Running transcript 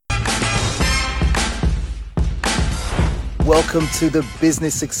welcome to the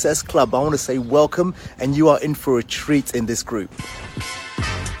Business Success Club. I want to say welcome, and you are in for a treat in this group.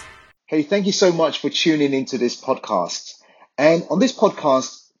 Hey, thank you so much for tuning into this podcast. And on this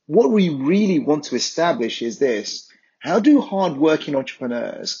podcast, what we really want to establish is this: how do hardworking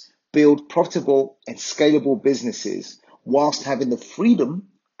entrepreneurs build profitable and scalable businesses whilst having the freedom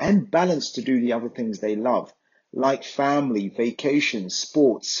and balance to do the other things they love, like family, vacations,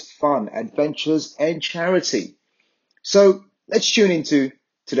 sports, fun, adventures, and charity? So let's tune into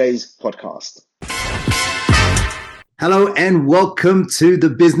today's podcast. Hello and welcome to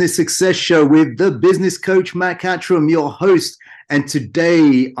the Business Success Show with the business coach, Matt Cattram, your host. And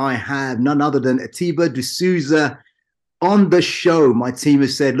today I have none other than Atiba de Souza on the show. My team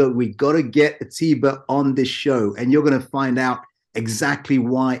has said, look, we got to get Atiba on this show. And you're going to find out exactly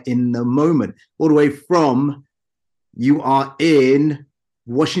why in a moment. All the way from, you are in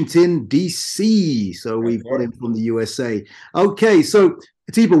Washington, D.C. So we've got him from the USA. Okay, so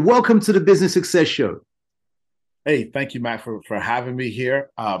Atiba, welcome to the Business Success Show. Hey, thank you, Matt, for having me here.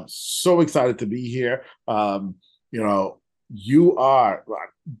 I'm so excited to be here. You are,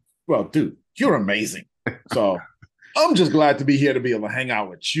 well, dude, you're amazing. So I'm just glad to be here to be able to hang out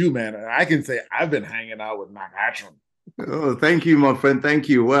with you, man. And I can say I've been hanging out with Matt Cattram. Oh, thank you, my friend. Thank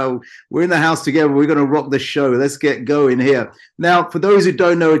you. Well, we're in the house together. We're going to rock the show. Let's get going here. Now, for those who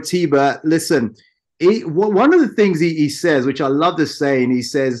don't know Atiba, listen, one of the things he says, which I love to say, and he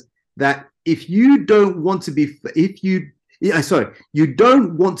says that you don't want to be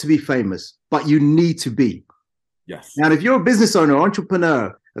famous, but you need to be. Yes. Now, if you're a business owner,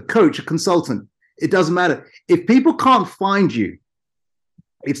 entrepreneur, a coach, a consultant, it doesn't matter. If people can't find you,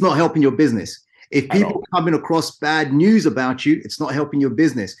 it's not helping your business. If people are coming across bad news about you, it's not helping your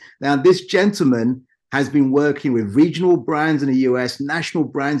business. Now, this gentleman has been working with regional brands in the US, national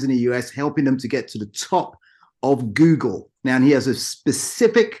brands in the US, helping them to get to the top of Google. Now, and he has a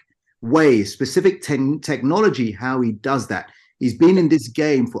specific technology how he does that. He's been in this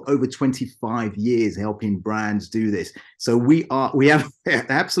game for over 25 years, helping brands do this. So we have an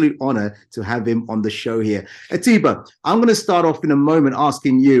absolute honor to have him on the show here. Atiba, I'm going to start off in a moment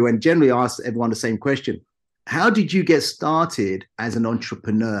asking you, and generally ask everyone the same question. How did you get started as an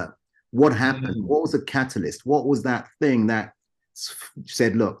entrepreneur? What happened? What was the catalyst? What was that thing that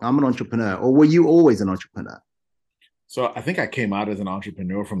said, look, I'm an entrepreneur? Or were you always an entrepreneur? So I think I came out as an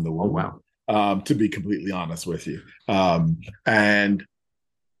entrepreneur from the womb. Oh, wow. To be completely honest with you. And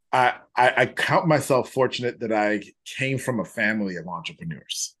I count myself fortunate that I came from a family of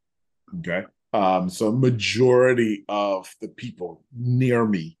entrepreneurs. Okay. So majority of the people near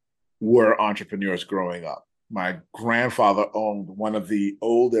me were entrepreneurs growing up. My grandfather owned one of the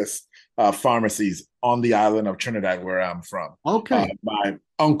oldest pharmacies on the island of Trinidad, where I'm from. Okay. My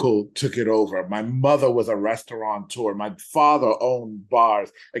uncle took it over. My mother was a restaurateur. My father owned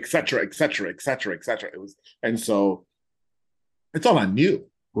bars, et cetera, et cetera, et cetera, et cetera. And so it's all I knew.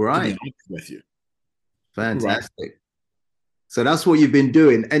 Right. To be honest with you. Fantastic. Right. So that's what you've been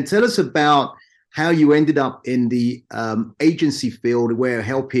doing. And tell us about how you ended up in the agency field, where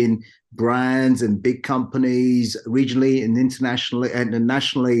helping brands and big companies regionally and internationally and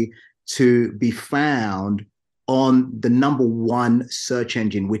nationally to be found on the number one search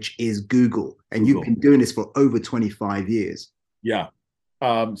engine, which is Google. And You've been doing this for over 25 years. Yeah.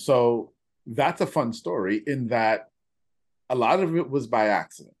 So that's a fun story in that a lot of it was by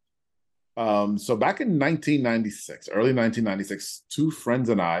accident. So back in 1996, early 1996, two friends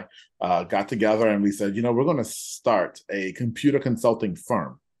and I got together and we said, we're going to start a computer consulting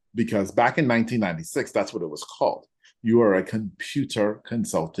firm, because back in 1996, that's what it was called. You are a computer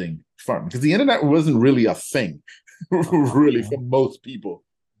consulting firm, because the internet wasn't really a thing, really, for most people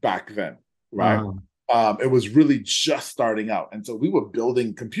back then, right? Wow. It was really just starting out. And so we were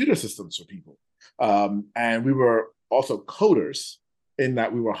building computer systems for people. And we were also coders, in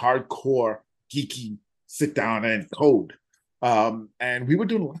that we were hardcore, geeky, sit down and code. And we were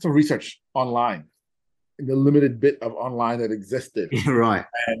doing lots of research online, in the limited bit of online that existed. Right.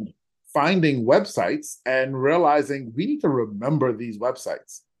 And finding websites and realizing we need to remember these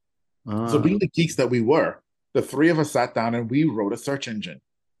websites. So being the geeks that we were, the three of us sat down and we wrote a search engine.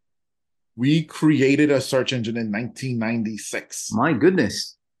 We created a search engine in 1996. My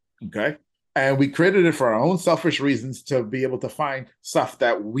goodness. Okay. And we created it for our own selfish reasons, to be able to find stuff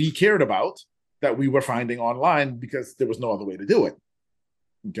that we cared about, that we were finding online, because there was no other way to do it.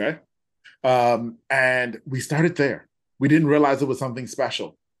 Okay. And we started there. We didn't realize it was something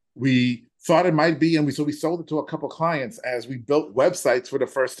special. We thought it might be, and we sold it to a couple clients as we built websites for the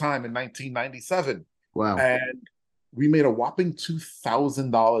first time in 1997. Wow. And We made a whopping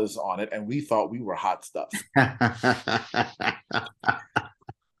 $2,000 on it, and we thought we were hot stuff.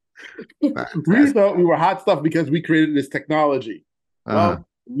 We thought we were hot stuff because we created this technology. Well,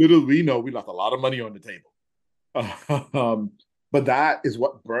 little we know we left a lot of money on the table. But that is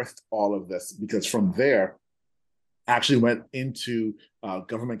what birthed all of this, because from there, I actually went into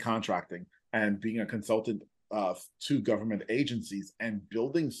government contracting and being a consultant to government agencies and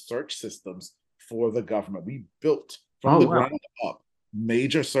building search systems for the government. We built from the ground up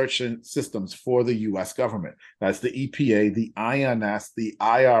major search systems for the US government. That's the EPA, the INS, the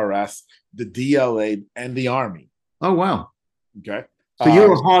IRS, the DLA, and the Army. Oh, wow. Okay. So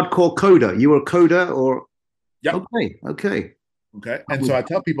you're a hardcore coder. You were a coder or? Yep. Okay. And so I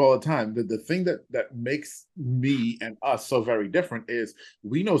tell people all the time that the thing that makes me and us so very different is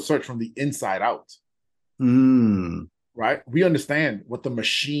we know search from the inside out. Right? We understand what the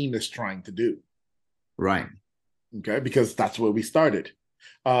machine is trying to do. Right. Okay, because that's where we started.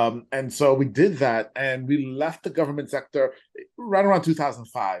 And so we did that, and we left the government sector right around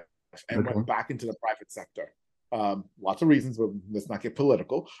 2005 and went back into the private sector. Lots of reasons, but let's not get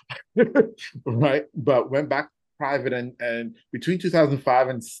political, right? But went back private, and between 2005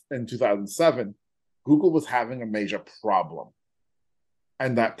 and 2007, Google was having a major problem.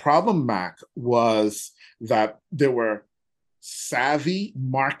 And that problem, Mac, was that there were savvy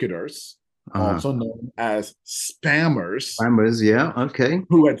marketers, also known as spammers. Spammers, yeah, okay.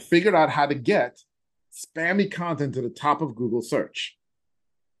 Who had figured out how to get spammy content to the top of Google search.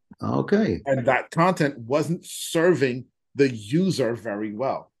 Okay. And that content wasn't serving the user very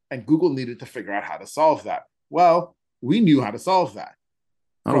well. And Google needed to figure out how to solve that. Well, we knew how to solve that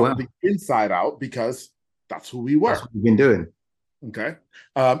from the inside out, because that's who we were. That's what we've been doing. Okay.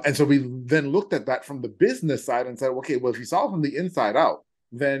 And so we then looked at that from the business side and said, okay, well, if you solve from the inside out,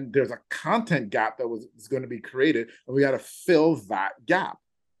 then there's a content gap that was going to be created, and we got to fill that gap.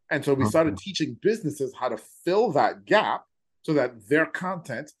 And so we started teaching businesses how to fill that gap so that their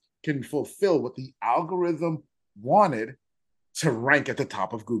content can fulfill what the algorithm wanted to rank at the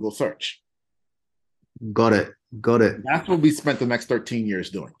top of Google search. Got it. That's what we spent the next 13 years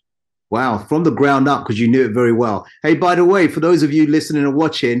doing. Wow, from the ground up, because you knew it very well. Hey, by the way, for those of you listening and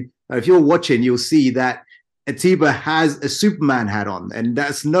watching, if you're watching, you'll see that Atiba has a Superman hat on, and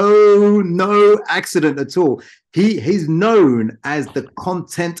that's no accident at all. He's known as the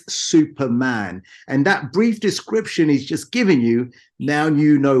content Superman, and that brief description he's just giving you, now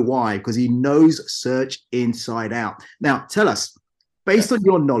you know why, because he knows search inside out. Now, tell us, based on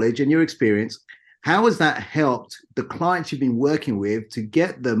your knowledge and your experience, how has that helped the clients you've been working with to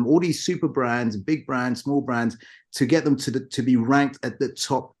get them, all these super brands, big brands, small brands, to get them to be ranked at the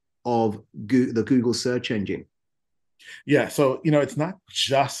top of the Google search engine? Yeah, so it's not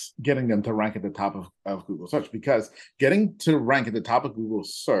just getting them to rank at the top of Google search, because getting to rank at the top of Google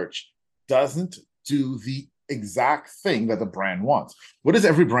search doesn't do the exact thing that the brand wants. What does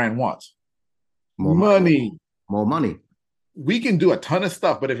every brand want? More money. We can do a ton of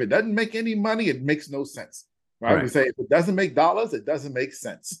stuff, but if it doesn't make any money, it makes no sense, right? We say if it doesn't make dollars, it doesn't make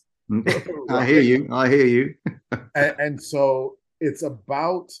sense. I hear you. and so it's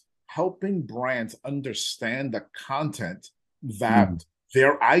about helping brands understand the content that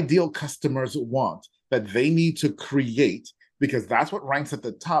their ideal customers want, that they need to create, because that's what ranks at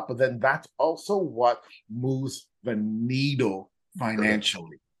the top, but then that's also what moves the needle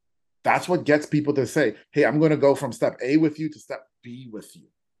financially. That's what gets people to say, hey, I'm going to go from step A with you to step B with you.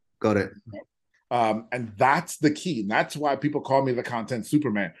 Got it. And that's the key. And that's why people call me the content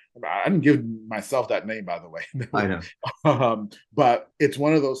Superman. I didn't give myself that name, by the way. I know. But it's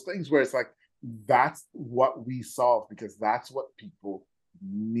one of those things where it's like, that's what we solve, because that's what people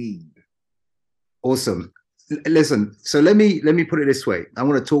need. Awesome. Listen, so let me put it this way. I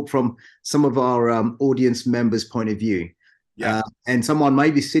want to talk from some of our audience members' point of view. Yeah. And someone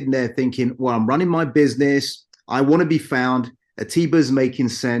may be sitting there thinking, well, I'm running my business. I want to be found. Atiba's making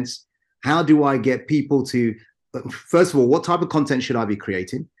sense. How do I get people to, first of all, what type of content should I be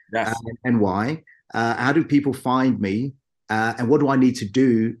creating? Yes. And why? How do people find me? And what do I need to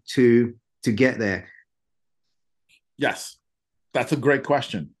do to get there? Yes, that's a great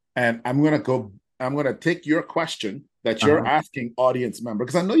question. And I'm going to take your question that you're asking, audience member,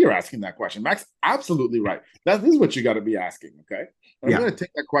 because I know you're asking that question. Max, absolutely right. This is what you got to be asking, okay? And I'm going to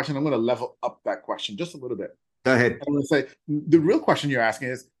take that question. I'm going to level up that question just a little bit. Go ahead. I'm going to say, the real question you're asking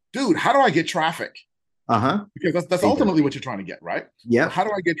is, dude, how do I get traffic? Because that's ultimately what you're trying to get, right? Yeah. How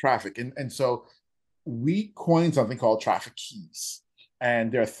do I get traffic? And so we coined something called traffic keys.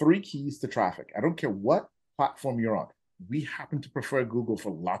 And there are 3 keys to traffic. I don't care what platform you're on. We happen to prefer Google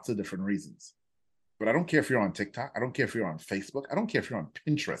for lots of different reasons. but I don't care if you're on TikTok. I don't care if you're on Facebook. I don't care if you're on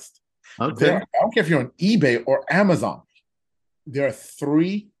Pinterest. Okay. I don't care if you're on eBay or Amazon. There are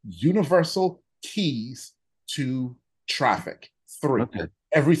three universal keys to traffic. Three. Okay.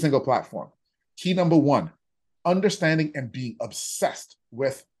 Every single platform. Key number one, understanding and being obsessed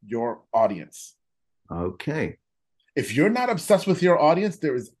with your audience. Okay. If you're not obsessed with your audience,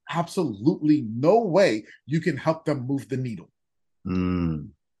 there is absolutely no way you can help them move the needle.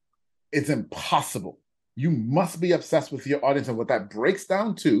 It's impossible. You must be obsessed with your audience. And what that breaks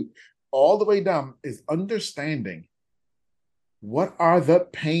down to, all the way down, is understanding what are the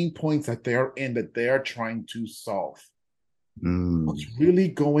pain points that they're in that they're trying to solve. What's really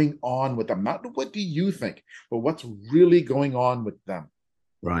going on with them? Not what do you think, but what's really going on with them.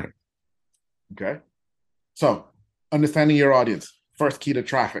 Right. Okay. So understanding your audience, first key to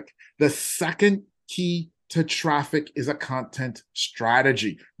traffic. The second key to traffic is a content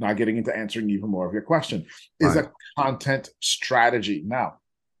strategy. Now getting into answering even more of your question is a content strategy. Now,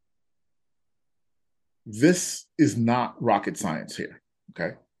 this is not rocket science here.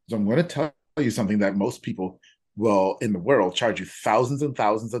 Okay. So I'm going to tell you something that most people will in the world charge you thousands and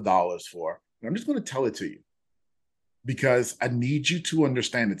thousands of dollars for. And I'm just going to tell it to you because I need you to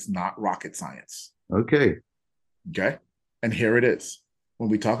understand it's not rocket science. Okay. Okay. And here it is. When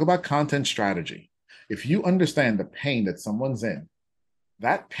we talk about content strategy, if you understand the pain that someone's in,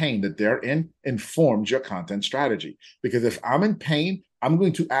 that pain that they're in informs your content strategy. Because if I'm in pain, I'm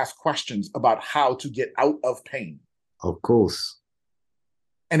going to ask questions about how to get out of pain. Of course.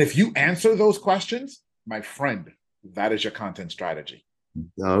 And if you answer those questions, my friend, that is your content strategy.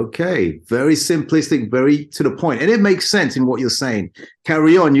 Okay. Very simplistic, very to the point. And it makes sense in what you're saying.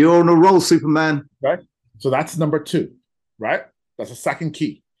 Carry on. You're on a roll, Superman. Right. So that's number two, right? That's the second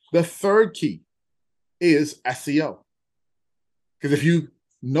key. The third key is SEO. Because if you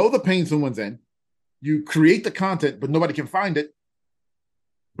know the pain someone's in, you create the content, but nobody can find it.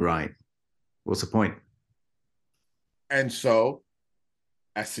 Right. What's the point? And so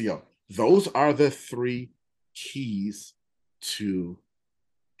SEO. Those are the three keys to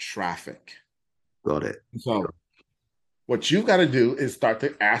traffic. Got it. So what you've got to do is start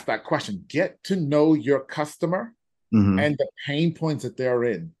to ask that question. Get to know your customer and the pain points that they're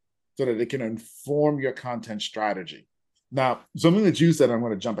in so that it can inform your content strategy. Now, something that you said, I'm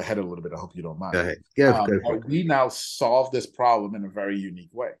going to jump ahead a little bit. I hope you don't mind. Go ahead. Go for it. We now solve this problem in a very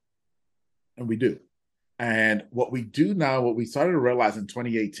unique way. And we do. And what we do now, what we started to realize in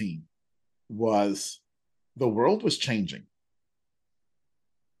 2018 was the world was changing.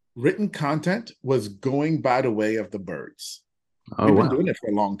 Written content was going by the way of the birds. We've been doing it for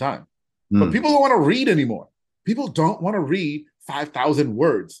a long time. But people don't want to read anymore. People don't want to read 5,000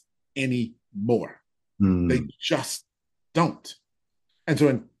 words anymore. They just don't. And so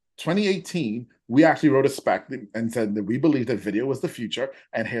in 2018, we actually wrote a spec and said that we believe that video was the future,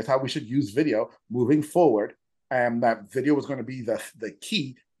 and here's how we should use video moving forward, and that video was going to be the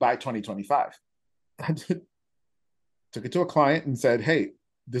key by 2025. I took it to a client and said, hey,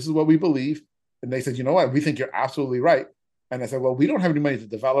 this is what we believe. And they said, you know what? We think you're absolutely right. And I said, well, we don't have any money to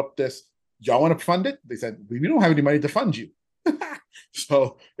develop this. Y'all want to fund it? They said, we don't have any money to fund you.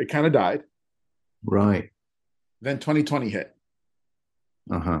 So it kind of died. Right. Then 2020 hit.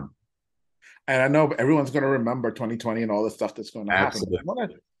 And I know everyone's going to remember 2020 and all the stuff that's going to happen.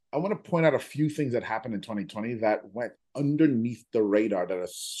 I want to point out a few things that happened in 2020 that went underneath the radar that are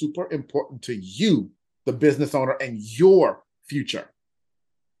super important to you, the business owner, and your future.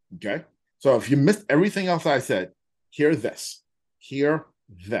 Okay? So if you missed everything else I said, hear this.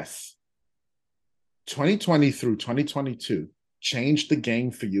 2020 through 2022 changed the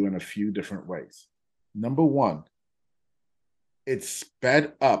game for you in a few different ways. Number one, it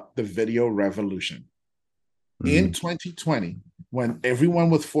sped up the video revolution. In 2020, when everyone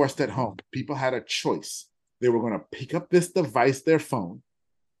was forced at home, people had a choice. They were going to pick up this device, their phone,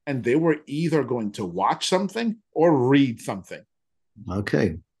 and they were either going to watch something or read something.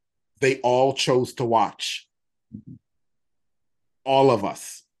 Okay. They all chose to watch. All of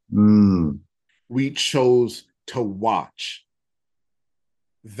us. We chose to watch.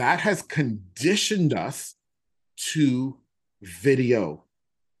 That has conditioned us to video.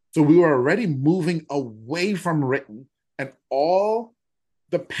 So we were already moving away from written, and all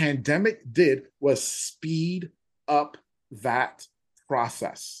the pandemic did was speed up that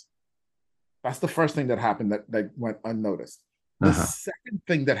process. That's the first thing that happened that went unnoticed. The second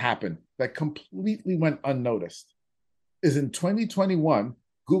thing that happened that completely went unnoticed is in 2021,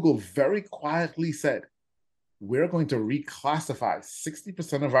 Google very quietly said, we're going to reclassify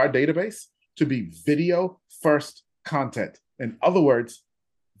 60% of our database to be video first content. In other words,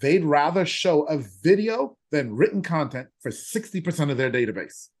 they'd rather show a video than written content for 60% of their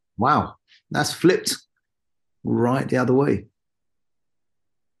database. Wow. That's flipped right the other way.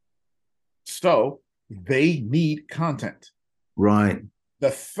 So they need content. Right.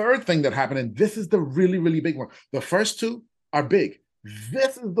 The third thing that happened, and this is the really, really big one. The first two are big.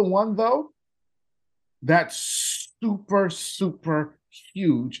 This is the one, though, that's super, super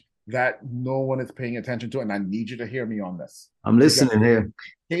huge that no one is paying attention to. And I need you to hear me on this. I'm listening here.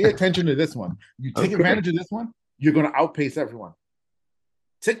 Pay attention to this one. You take advantage of this one, you're going to outpace everyone.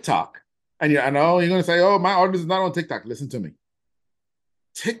 TikTok. And I know you're going to say, oh, my audience is not on TikTok. Listen to me.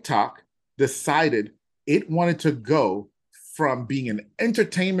 TikTok decided it wanted to go from being an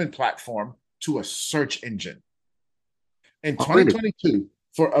entertainment platform to a search engine. In 2022,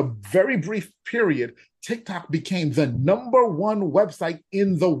 for a very brief period, TikTok became the #1 website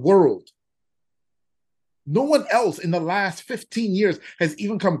in the world. No one else in the last 15 years has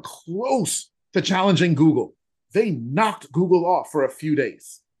even come close to challenging Google. They knocked Google off for a few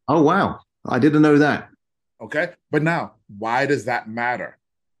days. Oh, wow. I didn't know that. Okay. But now, why does that matter?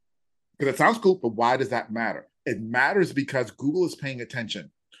 Because it sounds cool, but why does that matter? It matters because Google is paying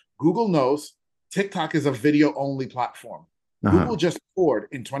attention. Google knows TikTok is a video-only platform. Google just poured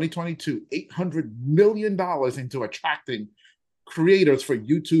in 2022 $800 million into attracting creators for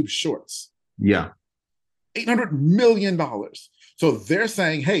YouTube Shorts. Yeah. $800 million. So they're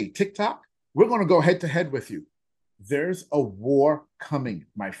saying, hey, TikTok, we're going to go head-to-head with you. There's a war coming,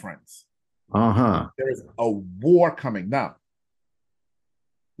 my friends. There is a war coming. Now,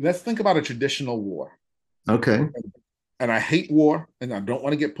 let's think about a traditional war. Okay. And I hate war, and I don't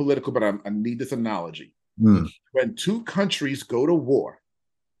want to get political, but I need this analogy. When two countries go to war,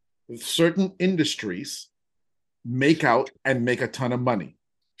 certain industries make out and make a ton of money.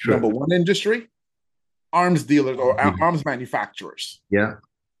 Sure. Number one industry, arms dealers or arms manufacturers. Yeah.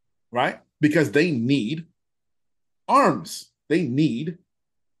 Right? Because they need arms. They need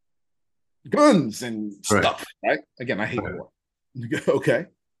guns and stuff, right? Again, I hate war. Okay.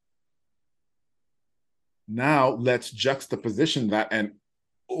 Now let's juxtaposition that and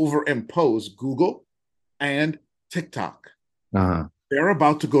overimpose Google and TikTok. They're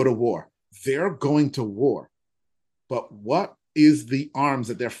about to go to war. They're going to war. But what is the arms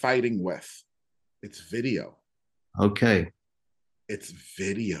that they're fighting with? It's video. Okay. It's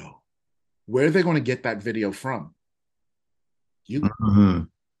video. Where are they going to get that video from? You.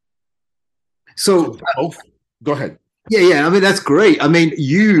 So go ahead. Yeah. I mean, that's great. I mean,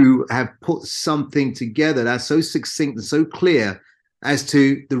 you have put something together that's so succinct and so clear as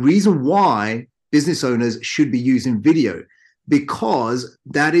to the reason why business owners should be using video, because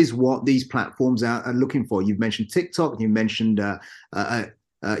that is what these platforms are looking for. You've mentioned TikTok, you mentioned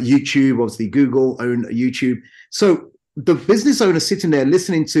YouTube, obviously Google own YouTube. So the business owner sitting there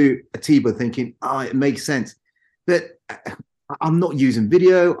listening to Atiba thinking, it makes sense. But I'm not using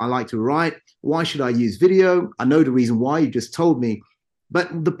video. I like to write. Why should I use video? I know the reason why, you just told me.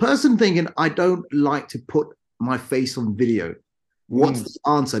 But the person thinking, I don't like to put my face on video. What's the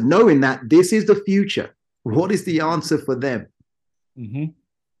answer? Knowing that this is the future, what is the answer for them?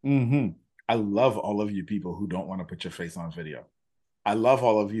 I love all of you people who don't want to put your face on video. I love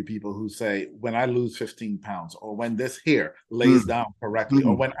all of you people who say, when I lose 15 pounds, or when this hair lays down correctly,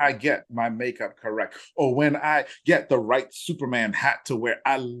 or when I get my makeup correct, or when I get the right Superman hat to wear.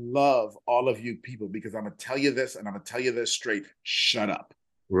 I love all of you people because I'm going to tell you this, and I'm going to tell you this straight. Shut up.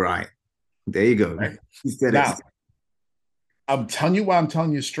 Right. There you go. Right? Now, I'm telling you why I'm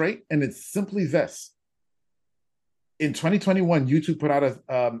telling you straight, and it's simply this. In 2021, YouTube put out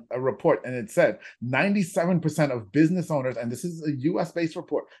a report, and it said 97% of business owners, and this is a US-based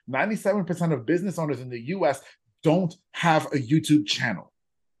report, 97% of business owners in the US don't have a YouTube channel.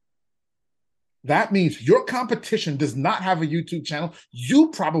 That means your competition does not have a YouTube channel.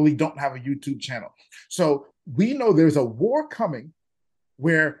 You probably don't have a YouTube channel. So we know there's a war coming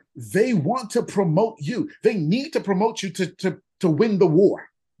where they want to promote you. They need to promote you to win the war.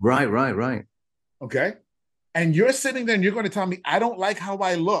 Right. Okay? And you're sitting there and you're going to tell me, I don't like how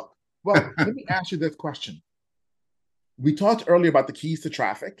I look. Well, let me ask you this question. We talked earlier about the keys to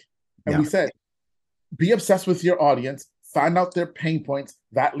traffic, and we said, be obsessed with your audience, find out their pain points.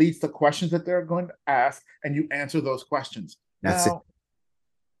 That leads to questions that they're going to ask, and you answer those questions. That's it.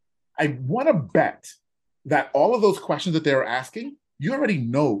 I want to bet that all of those questions that they're asking, you already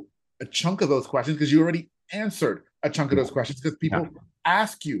know a chunk of those questions because you already answered a chunk of those questions because people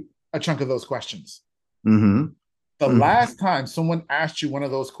ask you a chunk of those questions. The last time someone asked you one of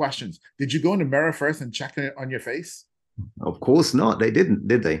those questions, did you go in the mirror first and check it on your face? Of course not. They didn't,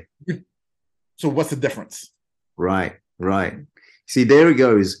 did they? So what's the difference? Right. See, there it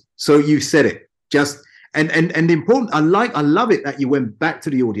goes. So you said it. Just and the important. I love it that you went back to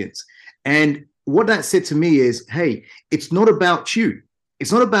the audience. And what that said to me is, hey, it's not about you.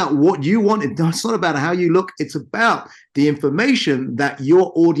 It's not about what you want. It's not about how you look. It's about the information that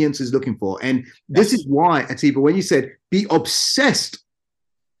your audience is looking for. And this is why, Atiba, when you said be obsessed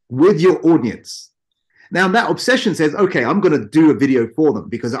with your audience. Now that obsession says, okay, I'm going to do a video for them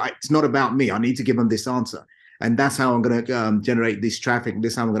because it's not about me. I need to give them this answer. And that's how I'm going to generate this traffic.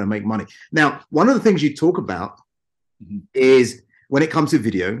 This is how I'm going to make money. Now, one of the things you talk about is when it comes to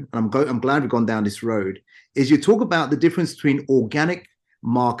video, and I'm glad we've gone down this road, is you talk about the difference between organic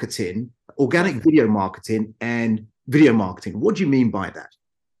marketing, organic video marketing, and video marketing. What do you mean by that?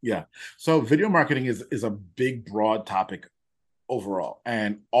 Yeah. So video marketing is a big, broad topic overall,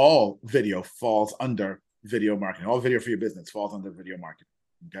 and all video falls under video marketing. All video for your business falls under video marketing.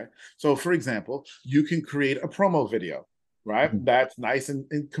 Okay. So for example, you can create a promo video, right? That's nice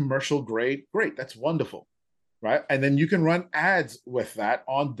and commercial grade. Great. That's wonderful. Right. And then you can run ads with that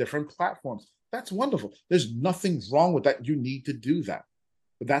on different platforms. That's wonderful. There's nothing wrong with that. You need to do that.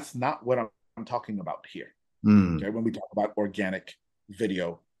 But that's not what I'm talking about here. Okay. When we talk about organic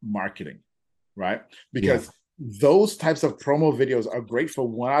video marketing, right? Because those types of promo videos are great for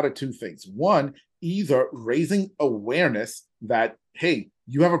one out of two things. One, either raising awareness that, hey,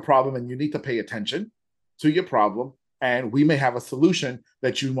 you have a problem and you need to pay attention to your problem, and we may have a solution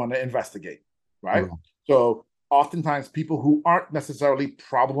that you want to investigate, right? So oftentimes people who aren't necessarily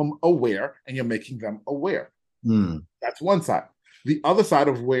problem aware, and you're making them aware. That's one side. The other side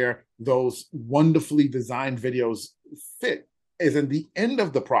of where those wonderfully designed videos fit is in the end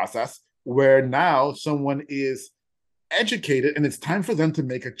of the process, where now someone is educated and it's time for them to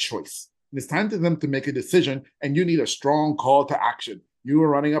make a choice. And it's time for them to make a decision, and you need a strong call to action. You are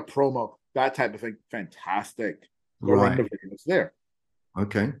running a promo, that type of thing. Fantastic. Go run the videos there.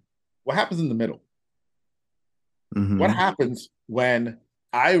 Okay. What happens in the middle? What happens when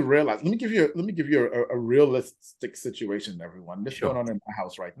I realize? Let me give you a realistic situation, everyone. This is going on in my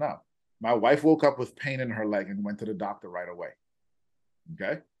house right now. My wife woke up with pain in her leg and went to the doctor right away.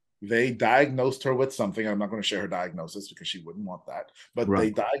 Okay. They diagnosed her with something. I'm not going to share her diagnosis because she wouldn't want that. But they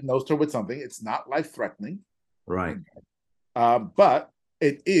diagnosed her with something. It's not life-threatening. Right. But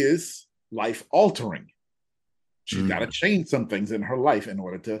it is life-altering. She's got to change some things in her life in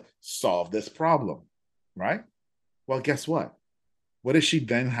order to solve this problem. Right? Well, guess what? What does she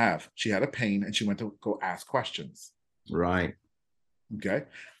then have? She had a pain and she went to go ask questions. Right. Okay.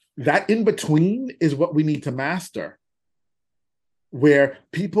 That in between is what we need to master, where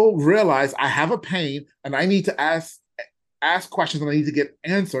people realize I have a pain and I need to ask questions and I need to get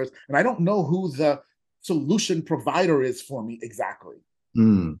answers. And I don't know who the solution provider is for me exactly.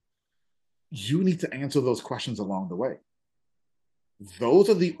 You need to answer those questions along the way. Those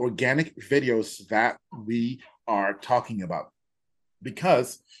are the organic videos that we are talking about,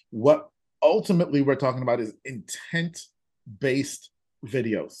 because what ultimately we're talking about is intent-based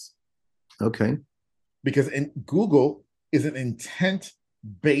videos. Okay. Because in Google is an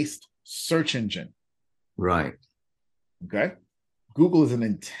intent-based search engine. Right. Okay. Google is an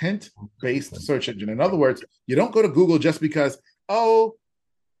intent-based search engine. In other words, you don't go to Google just because,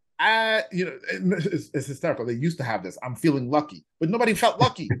 it's hysterical. They used to have this. I'm feeling lucky, but nobody felt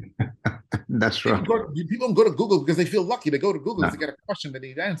lucky. That's right. People don't go to Google because they feel lucky. They go to Google to get a question that they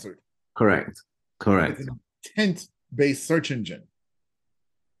need answered. Correct. It's an intent-based search engine,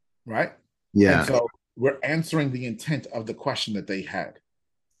 right? Yeah. And so we're answering the intent of the question that they had.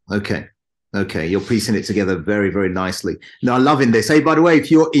 Okay, you're piecing it together very, very nicely. Now, I'm loving this. Hey, by the way, if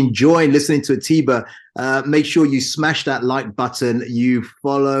you're enjoying listening to Atiba, make sure you smash that like button, you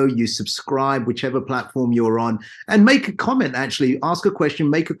follow, you subscribe, whichever platform you're on, and make a comment, actually. Ask a question,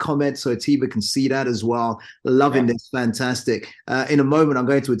 make a comment so Atiba can see that as well. Loving this. Fantastic. In a moment, I'm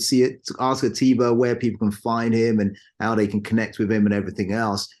going to ask Atiba where people can find him and how they can connect with him and everything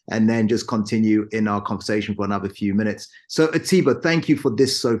else, and then just continue in our conversation for another few minutes. So, Atiba, thank you for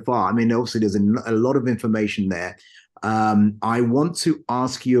this so far. I mean, obviously, there's a lot of information there. I want to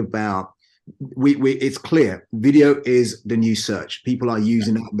ask you about, it's clear video is the new search. People are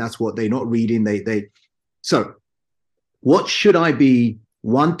using it. That's what they're not reading. So what should I be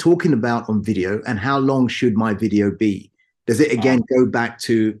talking about on video, and how long should my video be? Does it again go back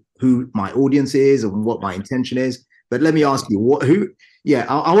to who my audience is and what my intention is? But let me ask you,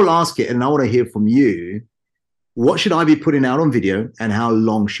 I will ask it, and I want to hear from you. What should I be putting out on video, and how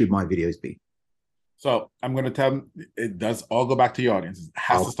long should my videos be? So I'm going to tell them it does all go back to your audience. It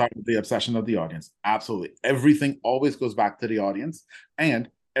has to start with the obsession of the audience. Absolutely. Everything always goes back to the audience. And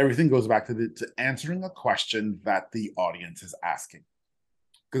everything goes back to answering a question that the audience is asking.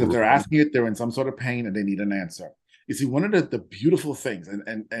 Because if they're asking it, they're in some sort of pain and they need an answer. You see, one of the beautiful things,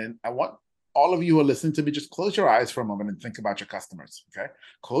 and I want all of you who are listening to me, just close your eyes for a moment and think about your customers. Okay,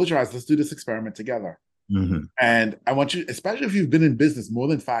 close your eyes. Let's do this experiment together. Mm-hmm. And I want you, especially if you've been in business more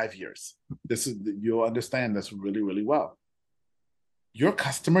than 5 years, you'll understand this really, really well. Your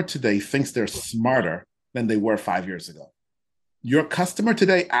customer today thinks they're smarter than they were 5 years ago. Your customer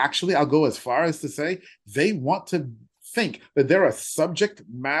today, actually, I'll go as far as to say they want to think that they're a subject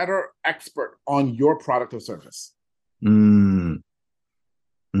matter expert on your product or service. Mm-hmm.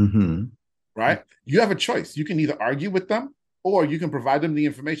 Right? You have a choice. You can either argue with them or you can provide them the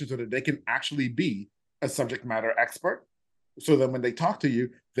information so that they can actually be a subject matter expert, so that when they talk to you,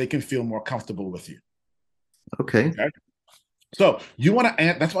 they can feel more comfortable with you. Okay. So you want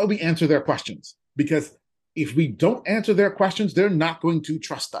to, that's why we answer their questions, because if we don't answer their questions, they're not going to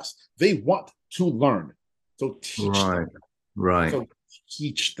trust us. They want to learn. So teach them. Right. So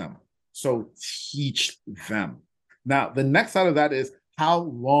teach them. So teach them. Now, the next side of that is, how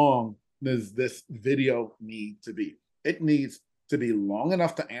long does this video need to be? It needs to be long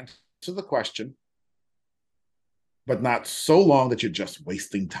enough to answer the question, but not so long that you're just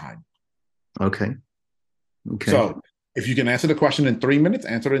wasting time. Okay. So if you can answer the question in 3 minutes,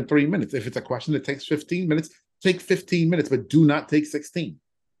 answer it in 3 minutes. If it's a question that takes 15 minutes, take 15 minutes, but do not take 16.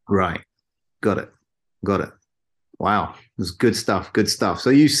 Right. Got it. Wow. It's good stuff. Good stuff. So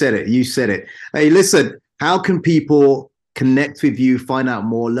you said it. Hey, listen, how can people connect with you, find out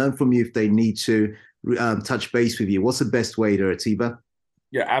more, learn from you if they need to touch base with you? What's the best way to, Atiba?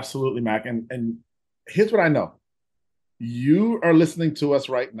 Yeah, absolutely, Mac. And here's what I know. You are listening to us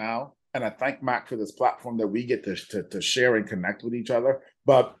right now, and I thank Mac for this platform that we get to share and connect with each other.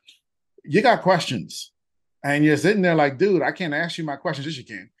 But you got questions, and you're sitting there like, dude, I can't ask you my questions. Yes, you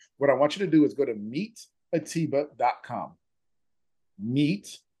can. What I want you to do is go to meetatiba.com.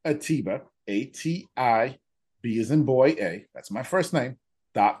 Meet Atiba, A-T-I-B as in boy, A. That's my first name,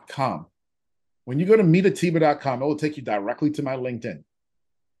 .com. When you go to meetatiba.com, it will take you directly to my LinkedIn.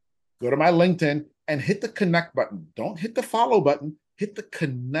 Go to my LinkedIn and hit the connect button. Don't hit the follow button. Hit the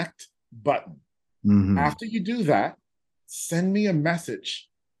connect button. Mm-hmm. After you do that, send me a message.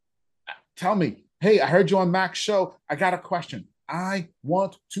 Tell me, hey, I heard you on Mac's show. I got a question. I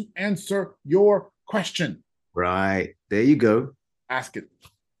want to answer your question. Right. There you go. Ask it.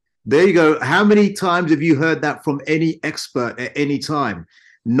 There you go. How many times have you heard that from any expert at any time?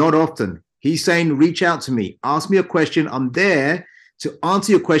 Not often. He's saying, reach out to me. Ask me a question. I'm there to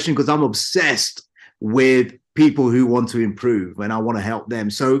answer your question because I'm obsessed with people who want to improve and I want to help them.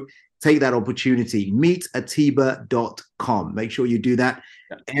 So take that opportunity. Meetatiba.com. Make sure you do that.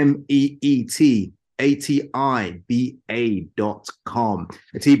 MEETATIBA.com.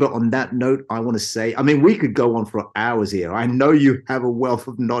 Atiba, on that note, I want to say, I mean, we could go on for hours here. I know you have a wealth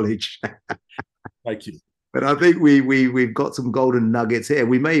of knowledge. Thank you. But I think we've got some golden nuggets here.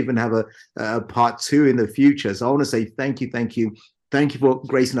 We may even have a part 2 in the future. So I want to say thank you. Thank you for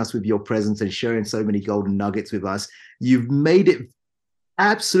gracing us with your presence and sharing so many golden nuggets with us. You've made it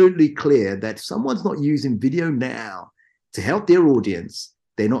absolutely clear that if someone's not using video now to help their audience,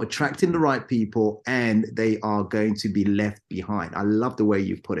 they're not attracting the right people and they are going to be left behind. I love the way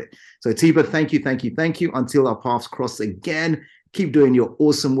you put it. So Atiba, thank you. Until our paths cross again, keep doing your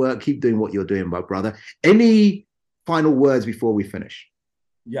awesome work. Keep doing what you're doing, my brother. Any final words before we finish?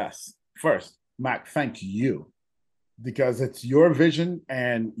 Yes. First, Mac, thank you, because it's your vision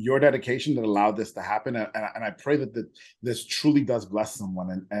and your dedication that allowed this to happen. And I pray that this truly does bless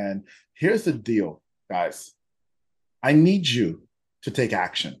someone. And here's the deal, guys. I need you to take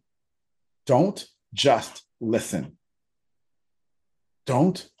action. Don't just listen.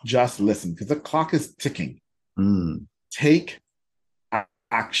 Don't just listen, because the clock is ticking. Take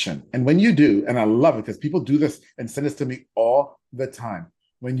action. And when you do, and I love it because people do this and send this to me all the time.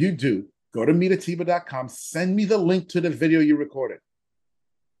 When you do, go to meetatiba.com, send me the link to the video you recorded.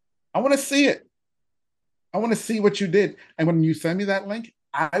 I want to see it. I want to see what you did. And when you send me that link,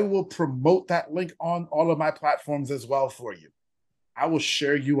 I will promote that link on all of my platforms as well for you. I will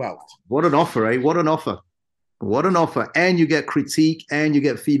share you out. What an offer, eh? What an offer. And you get critique and you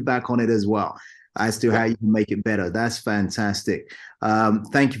get feedback on it as well as to how you can make it better. That's fantastic.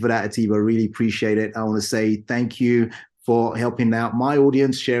 Thank you for that, Atiba. Really appreciate it. I want to say thank you for helping out my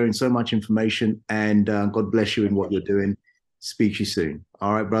audience, sharing so much information, and God bless you in what you're doing. Speak to you soon.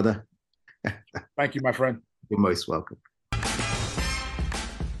 All right, brother. Thank you, my friend. You're most welcome.